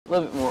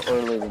little bit more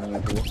early than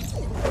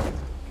usual.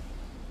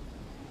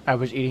 I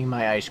was eating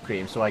my ice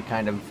cream, so I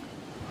kind of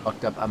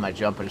fucked up on my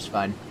jump, but it's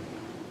fine.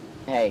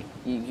 Hey,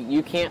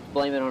 you can't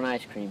blame it on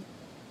ice cream.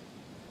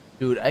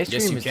 Dude, ice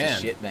Yes, cream you is can.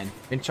 the shit, man.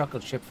 Mint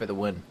chocolate chip for the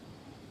win.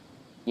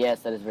 Yes,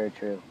 that is very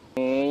true.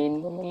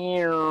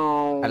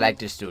 I like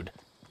this dude.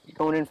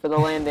 Going in for the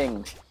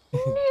landing.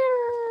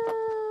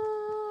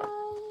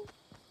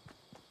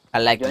 I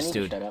like Do I this need to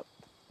dude. shut up?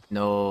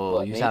 No,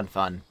 What, you me? sound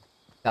fun. You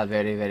sound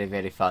very, very,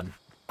 very fun.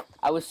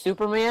 I was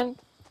Superman,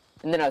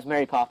 and then I was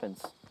Mary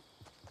Poppins.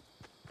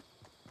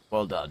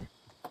 Well done.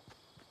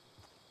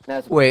 That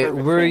was a Wait,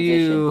 perfect were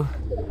transition.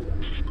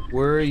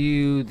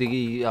 you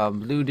the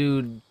blue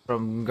dude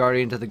from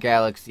Guardians of the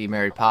Galaxy,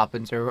 Mary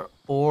Poppins, or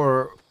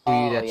were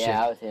you that yeah, shit?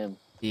 I was him.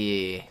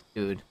 Yeah,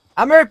 dude.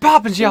 I'm Mary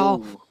Poppins,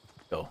 y'all. Ooh.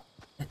 Go.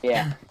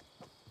 Yeah,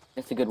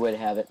 that's a good way to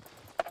have it.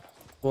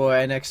 Well,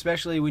 and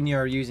especially when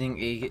you're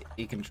using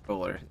a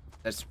controller,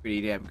 that's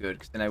pretty damn good,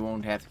 because then I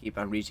won't have to keep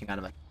on reaching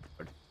onto my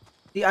keyboard.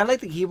 See, I like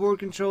the keyboard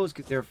controls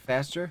because they're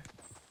faster,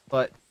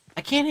 but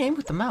I can't aim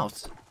with the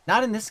mouse.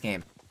 Not in this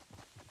game.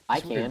 I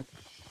It's weird. can.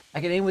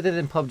 I can aim with it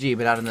in PUBG,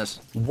 but not in this.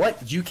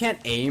 What? You can't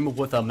aim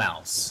with a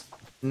mouse?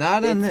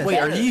 Not in this. Wait,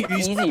 are better. you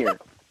It's easier?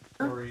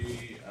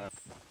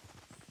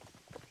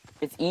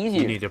 It's You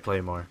easier. need to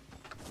play more.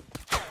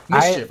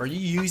 Mischief, are you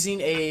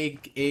using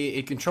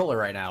a controller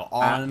right now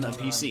on a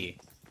PC?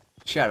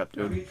 Shut up,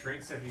 dude.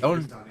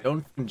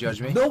 Don't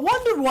judge me. No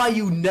wonder why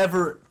you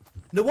never.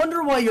 No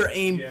wonder why your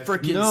aim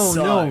freaking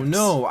sucks.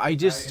 No. I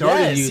just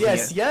started using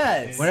it.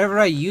 Yes. Whenever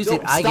I use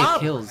it, I get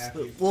kills.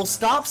 Well,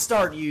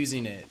 start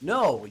using it.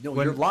 No,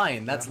 you're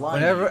lying. That's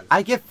lying. Whenever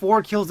I get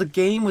 4 kills a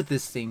game with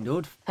this thing,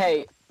 dude.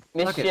 Hey,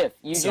 Fuck it. Mischief,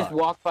 you Suck. just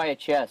walked by a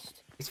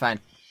chest. It's fine.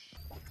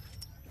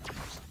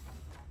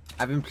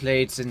 I've been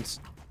played since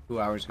 2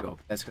 hours ago.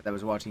 That's because I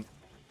was watching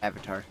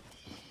Avatar.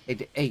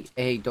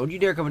 Hey, don't you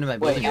dare come into my Wait,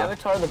 building. yo.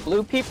 Avatar the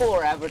blue people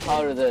or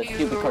Avatar the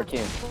stupid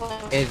cartoon?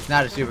 It's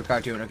not a super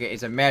cartoon, okay?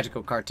 It's a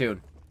magical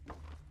cartoon.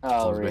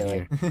 Oh,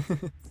 Someone's been really?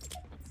 here.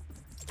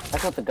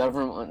 That's what the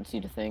government wants you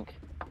to think.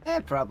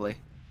 Probably.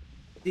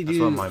 See, That's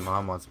what my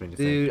mom wants me to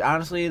Dude, think.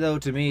 honestly though,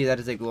 to me that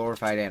is a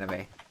glorified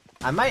anime.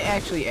 I might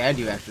actually add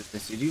you after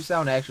this. You do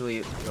sound actually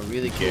a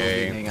really cool dude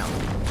to hang out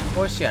with.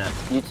 Oh, shut up.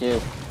 You too.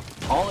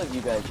 All of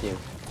you guys do.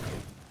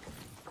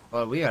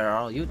 Well, we are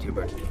all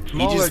YouTubers. He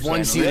just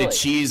wants you Really? to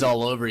cheese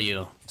all over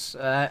you.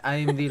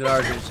 I'm the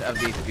largest of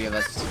the 3 of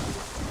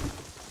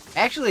us.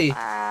 Actually,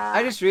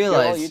 I just You're all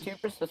realized.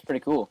 YouTubers? That's pretty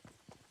cool.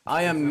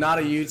 I am not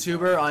a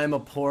YouTuber. I am a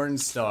porn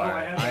star.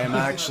 I am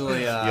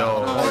actually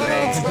Yo. a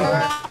porn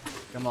star.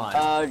 Come on.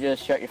 Oh,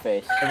 just shut your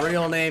face. The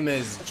real name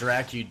is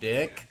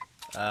Dracudick.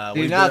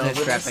 Do not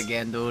this crap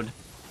again, dude.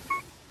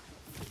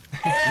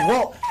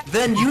 Well,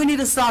 then you need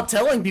to stop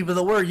telling people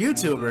that we're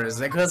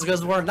YouTubers,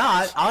 because we're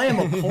not. I am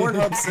a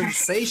Pornhub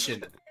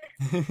sensation.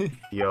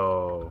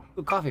 Yo.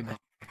 Ooh, coffee, man.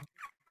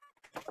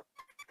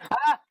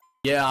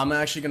 Yeah, I'm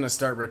actually gonna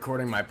start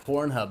recording my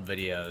Pornhub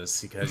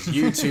videos, because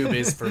YouTube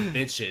is for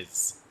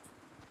bitches.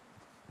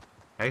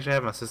 I actually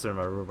have my sister in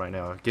my room right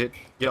now. Get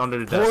under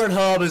the desk.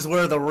 Pornhub is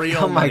where the real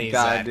Oh my money's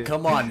God, at. dude.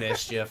 Come on,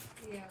 Mischief.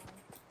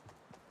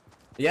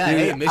 Yeah, Dude,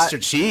 hey,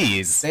 Mr.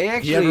 Cheese. they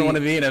If you ever actually- want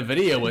to be in a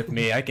video with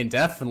me, I can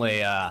definitely,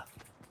 Shut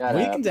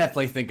we up. can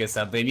definitely think of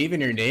something.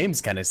 Even your name's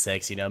kind of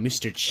sexy,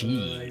 Mr.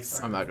 Cheese.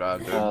 Oh my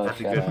god, dude. Oh, That's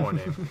a shut good up. porn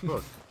name.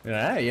 Look.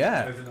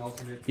 Yeah.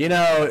 You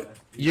know,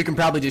 you can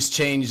probably just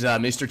change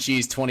Mr.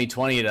 Cheese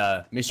 2020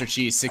 to Mr.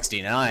 Cheese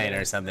 69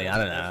 or something. I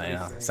don't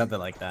know, something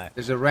like that.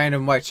 There's a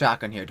random white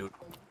shotgun here, dude.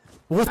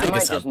 We'll I think of might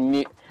just something.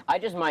 mute. I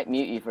just might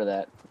mute you for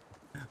that.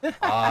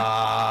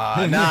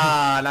 Nah.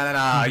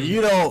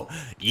 You don't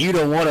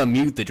want to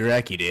mute the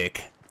Dracu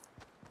Dick.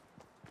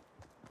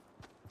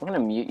 I'm gonna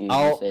mute you. If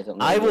you say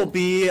something. I like will that.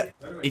 be.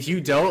 If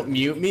you don't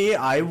mute me,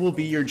 I will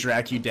be your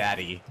Dracu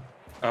Daddy.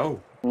 Oh,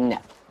 No.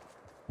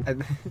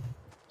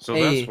 so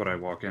Hey. that's what I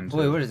walk into.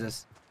 Wait, what is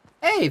this?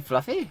 Hey,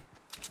 Fluffy.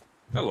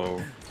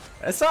 Hello.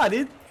 That's not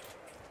it.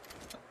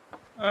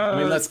 I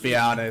mean, let's be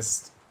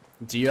honest.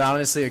 Do you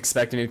honestly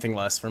expect anything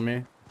less from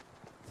me?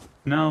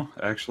 No,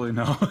 actually,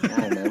 no.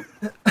 I don't know.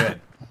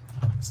 Good.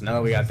 So now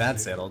that we got that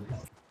settled.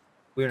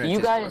 We're in Do a you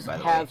Discord, guys by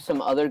the have way.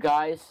 some other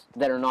guys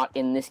that are not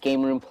in this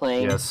game room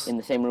playing Yes. in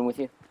the same room with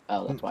you?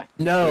 Oh, that's why.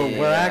 No,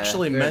 we're Yeah,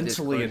 actually we're in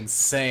mentally Discord.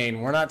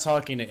 insane. We're not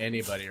talking to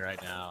anybody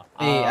right now.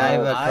 Hey, I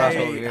have a I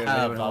crossbow here if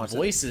have anyone wants it.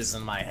 voices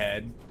in my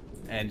head,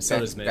 and so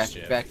does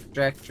Mischief. Track.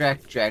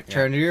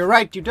 Turn to your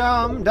right, you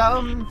dumb.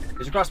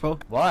 There's a crossbow.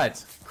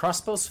 What?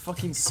 Crossbows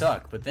fucking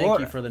suck, but thank What?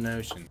 you for the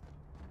notion.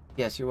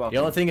 Yes, you're The welcome.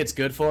 only thing it's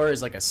good for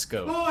is like a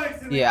scope.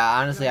 Yeah,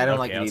 honestly, I don't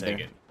like Okay, it I'll either. take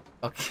it.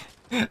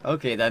 Okay.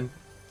 Okay, then.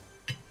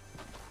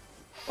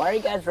 Why are you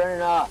guys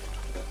running off?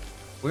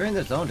 We're in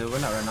the zone, dude. We're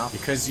not running off.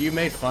 Because you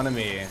made fun of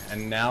me,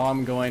 and now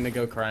I'm going to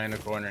go cry in a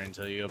corner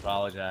until you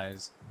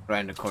apologize. Right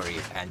in the corner,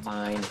 you and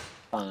Fine.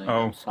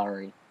 Oh. I'm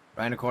sorry.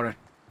 right in the corner.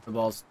 The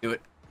balls. Do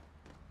it.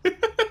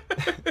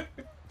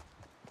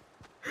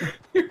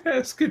 You're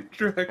Asking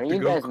Drake Are to you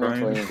go guys cry in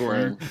mentally the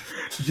corner.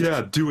 insane?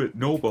 Yeah, do it.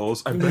 No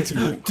balls. I bet you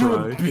won't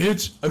cry.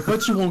 bitch. I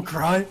bet you won't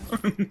cry.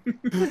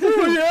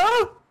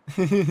 Oh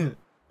yeah.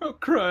 I'll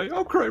cry.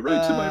 I'll cry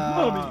right to my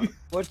mommy.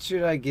 What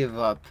should I give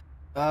up?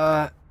 Give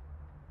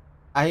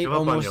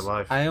up on your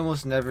life. I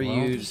almost never Well,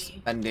 use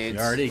band-aids.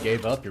 You already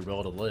gave up your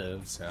will to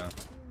live, so.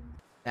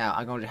 Now,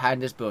 I'm going to hide in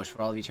this bush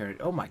for all of eternity.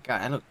 Oh my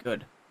god, I look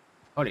good.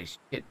 Holy shit,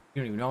 you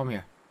don't even know I'm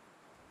here.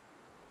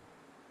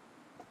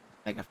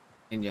 Like a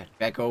ninja.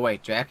 Jack, go away,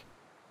 Jack.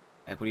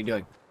 Jack, what are you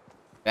doing?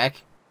 Jack?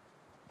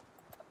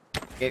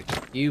 Get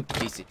you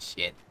piece of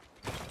shit.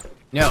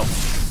 No.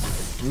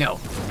 No.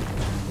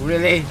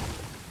 Really?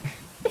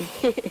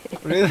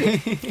 Really?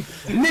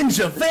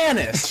 Ninja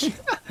vanish!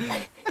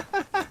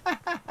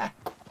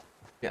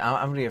 Yeah,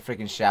 I'm gonna get a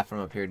freaking shaft from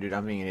up here, dude.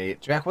 I'm being an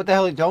idiot. Jack, what the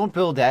hell? Don't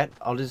build that.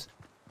 I'll just...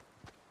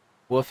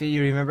 Wolfie,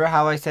 you remember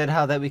how I said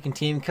how that we can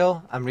team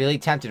kill? I'm really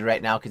tempted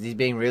right now because he's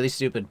being really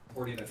stupid.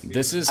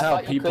 This is I how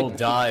thought you people couldn't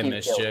die, keep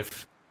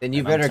Mischief. Then you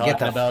And better I'm get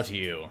talking the... about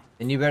you.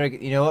 Then you better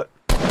get... You know what?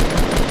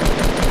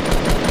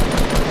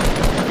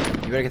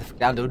 You better get the fuck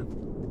down, dude.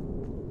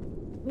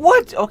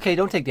 What? Okay,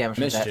 don't take damage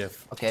from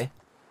Mischief. that. Okay.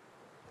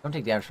 Don't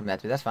take damage from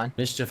that, dude. That's fine.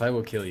 Mischief, I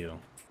will kill you.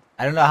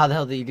 I don't know how the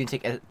hell that you didn't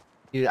take...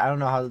 Dude, I don't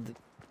know how to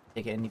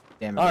take any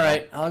damage.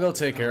 Alright, I'll go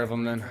take care of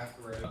him then.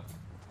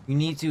 You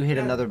need to hit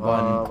another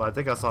button. I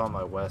think I saw on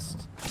my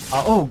west.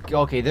 Oh,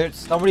 okay. There's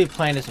somebody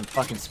planted some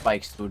fucking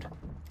spikes, dude.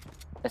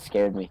 That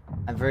scared me.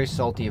 I'm very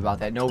salty about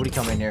that. Nobody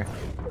come in here.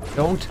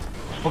 Don't.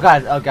 Oh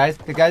god. Oh guys.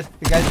 The guys.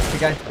 Get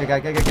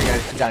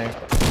down here.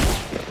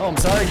 Oh, I'm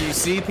sorry, do you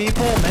see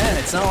people? Man,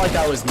 it's not like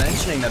I was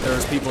mentioning that there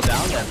was people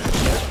down there,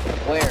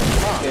 Mischief. Where?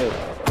 Dude.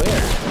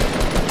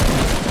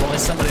 Where? Only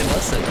somebody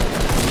listened.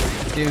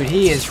 Dude,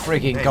 he is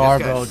freaking Hey,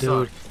 Garbo, this guy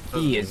dude. sucks.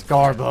 He is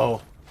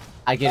Garbo.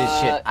 I get his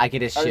shit. I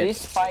get his Are shit.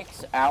 these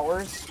spikes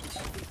ours?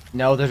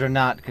 No, those are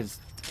not, because...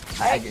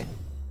 Dude!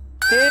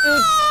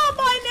 Ah,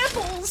 my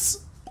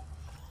nipples!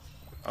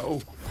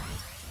 Oh.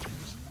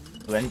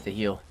 Ooh, I need to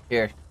heal.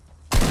 Here.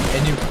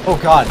 And you... Oh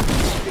god.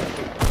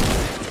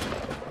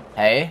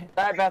 Hey.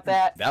 Sorry about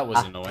that. That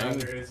was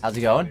annoying. How's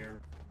it going?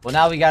 Well,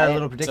 now we got a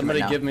little predicament Somebody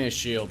now. give me a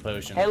shield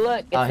potion. Hey, look,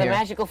 it's Oh, the here.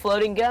 magical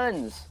floating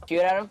guns. Shoot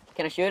at them?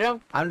 Can I shoot them?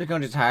 I'm just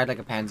going to hide like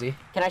a pansy.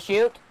 Can I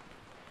shoot?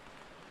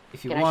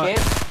 If you Can want. I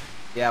shoot?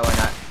 Yeah, why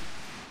not?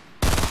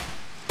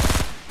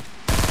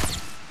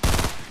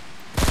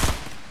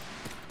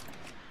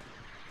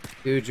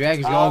 Dude, drag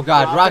is oh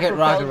god, rocket.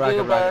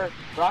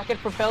 Rocket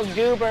propelled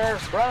goober,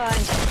 run!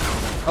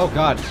 Oh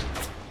god.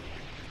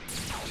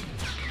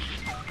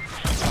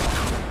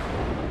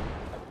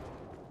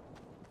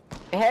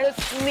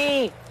 Help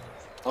me!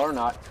 Or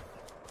not.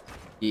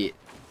 Yeah.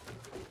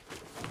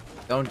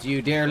 Don't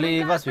you dare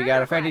leave us, we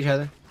gotta fight each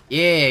other.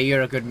 Yeah,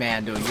 you're a good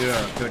man, dude. You're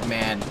a good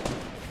man.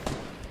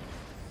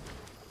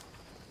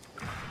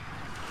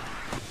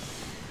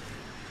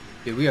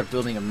 Dude, we are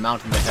building a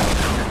mountain of hell.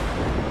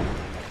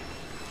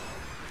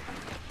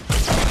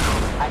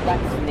 I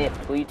got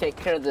snipped. Will you take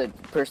care of the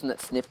person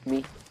that snipped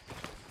me?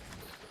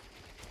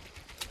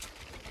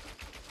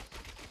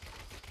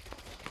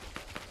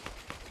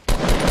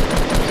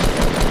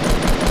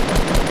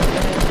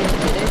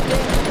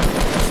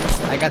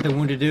 I got the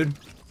wounded dude.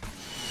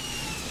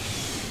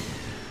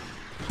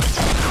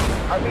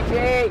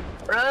 RPG!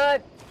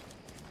 Run!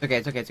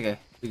 It's okay.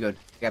 We good.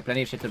 We got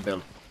plenty of shit to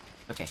build.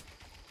 Okay.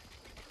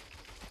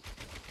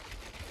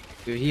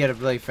 Dude, he had a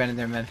bloody friend in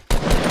there, man.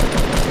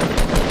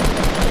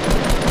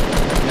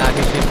 Knock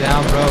his shit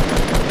down, bro.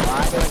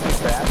 Why do I keep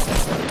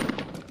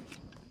trapped?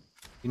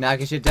 You knock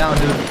his shit down,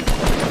 dude.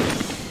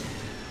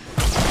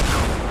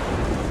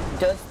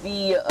 Does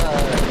the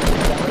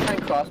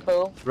Valentine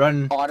crossbow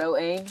Run. auto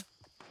aim?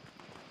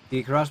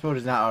 The crossbow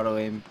does not auto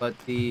aim, but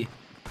the...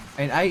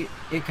 And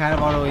it kind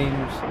of auto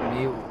aims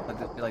me with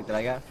the feel like that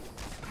I got.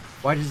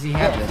 Why does he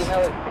have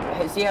Yeah,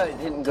 this? see how it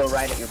didn't go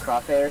right at your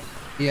crosshairs?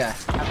 Yeah.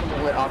 How come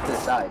it went off to the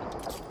side?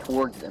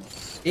 Towards them.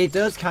 It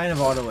does kind of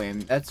auto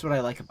aim. That's what I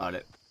like about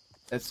it.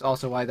 That's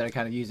also why that I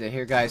kind of use it.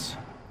 Here, guys.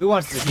 Who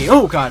wants to heal?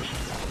 Oh, God.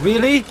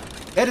 Really?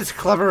 That is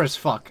clever as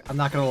fuck. I'm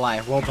not gonna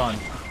lie. Well done.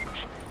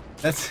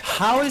 That's...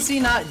 How is he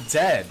not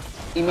dead?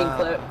 You mean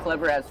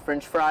clever as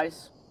French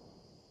fries?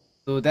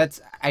 So that's...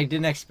 I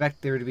didn't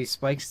expect there to be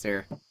spikes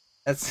there.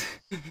 That's...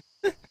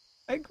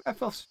 I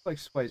felt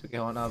spikes twice. Okay,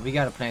 hold on. We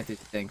gotta plant these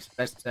things.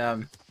 Let's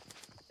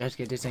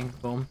get this thing.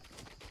 Boom.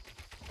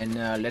 And,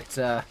 let's,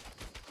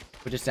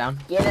 put this down.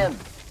 Get him!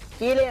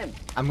 Get him!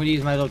 I'm gonna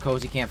use my little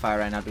cozy campfire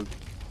right now, dude.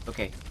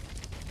 Okay.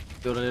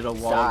 Build a little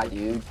wall. Saw,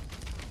 dude.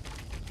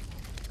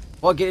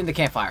 Well, get in the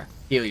campfire.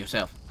 Heal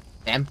yourself.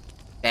 Them.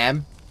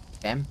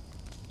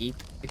 Eat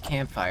the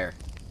campfire.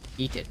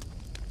 Eat it.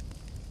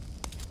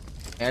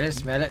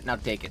 Smell it, now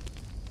take it.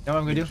 You know what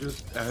I'm gonna do?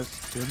 Just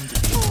ask him to...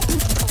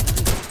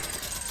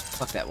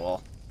 Fuck that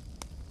wall.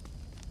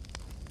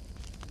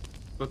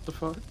 What the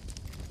fuck?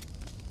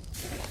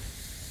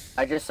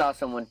 I just saw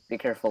someone. Be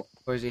careful.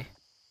 Where is he?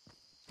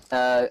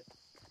 Turn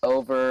a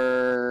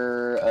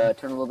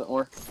little bit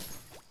more.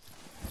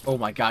 Oh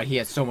my god, he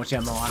has so much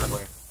ammo on him.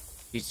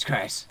 Jesus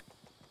Christ.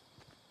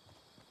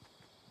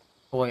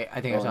 Oh wait,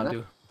 I think I saw him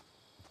too.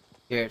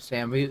 Here,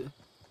 Sam, we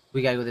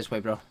gotta go this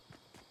way, bro.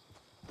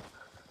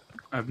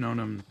 I've known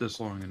him this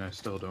long and I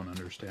still don't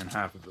understand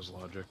half of his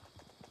logic.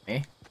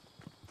 Me?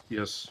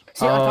 Yes.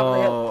 See, on top of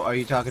the hill. Oh, are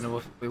you talking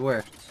to wait,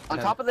 where? On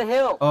top of the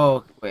hill.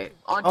 Oh, wait.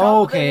 On top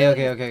Oh, of the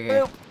okay, hill, okay.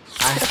 you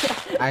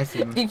I see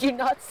him. Did you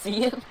not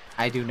see him?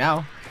 I do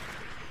now.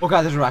 Oh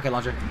god, there's a rocket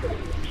launcher.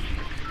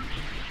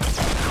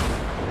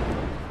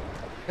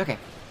 Okay.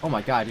 Oh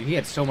my god, dude, he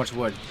had so much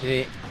wood.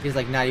 He's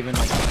like not even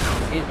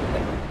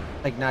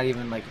like not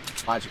even like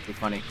logically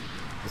funny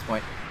at this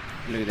point.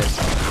 Look at this.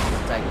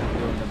 It's like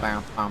doing the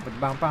bounce, bounce,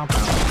 bounce, bounce, bounce,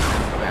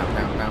 bounce,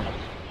 bounce, bounce.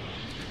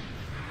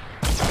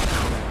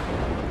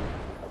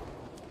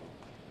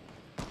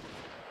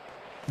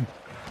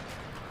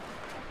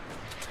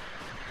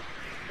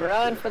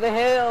 Run for the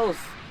hills.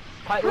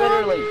 Quite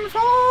literally.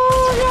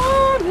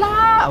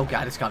 Oh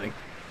god, it's coming.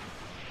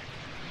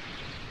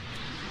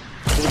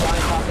 There's a guy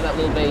on top of that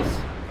little base.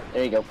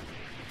 There you go.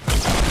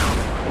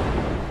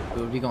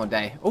 Dude, we gonna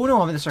die. Oh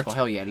no, I'm in the circle.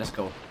 Hell yeah, let's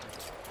go.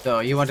 So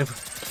you want to?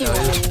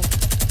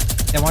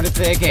 They want to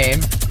play a game.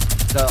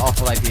 It's an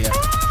awful idea.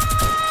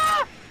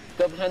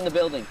 Go behind the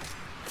building.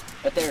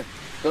 Right there.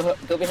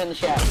 Go behind the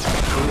shack.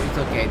 It's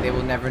okay. They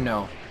will never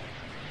know.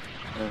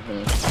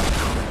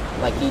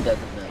 Like he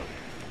doesn't know.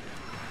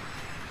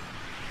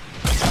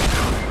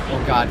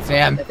 Oh god,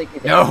 Sam. I think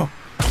you're No,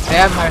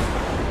 Sam,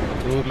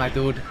 my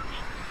dude.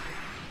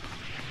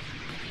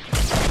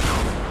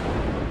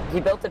 He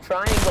built a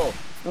triangle.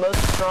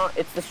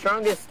 It's the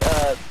strongest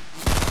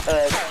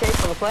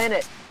shape on the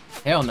planet.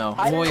 Hell no.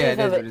 I Oh don't yeah,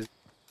 know it if is.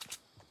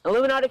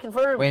 Illuminati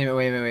confirmed. Wait a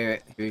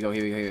minute. Here we go.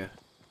 Dude,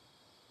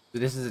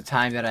 this is the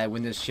time that I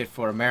win this shit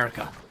for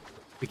America.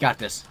 We got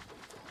this.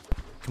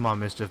 Come on,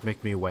 Mischief,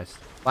 make me west.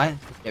 What?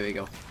 There we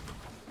go.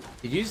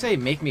 Did you say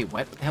make me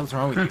wet? What the hell's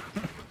wrong with you?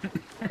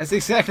 That's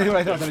exactly what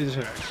I thought that was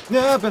just.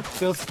 No, but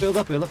build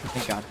up.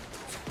 Thank God.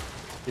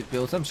 Just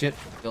build some shit.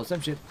 Build some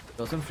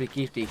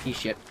freaky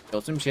shit.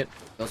 Build some shit.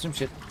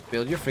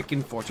 Build your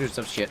freaking fortress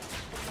of shit.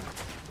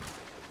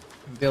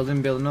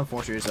 Building a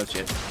fortress of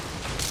shit.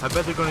 I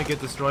bet they're gonna get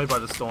destroyed by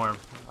the storm.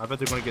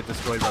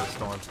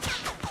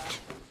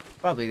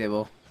 Probably they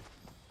will.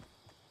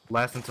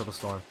 Last until the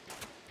storm.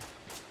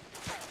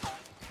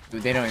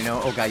 Dude, they don't even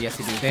know. Oh god, yes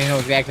they do. They know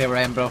exactly where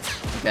I am, bro.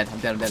 I'm dead.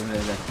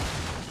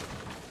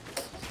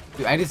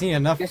 Dude, I just need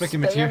enough Just freaking stay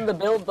material. on the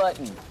build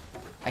button.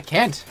 I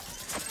can't.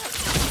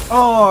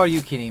 Oh, are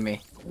you kidding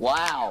me?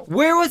 Wow.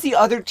 Where was the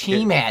other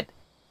team at?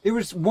 There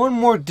was one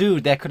more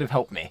dude that could have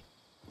helped me.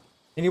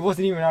 And he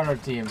wasn't even on our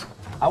team.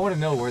 I want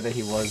to know where that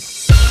he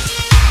was.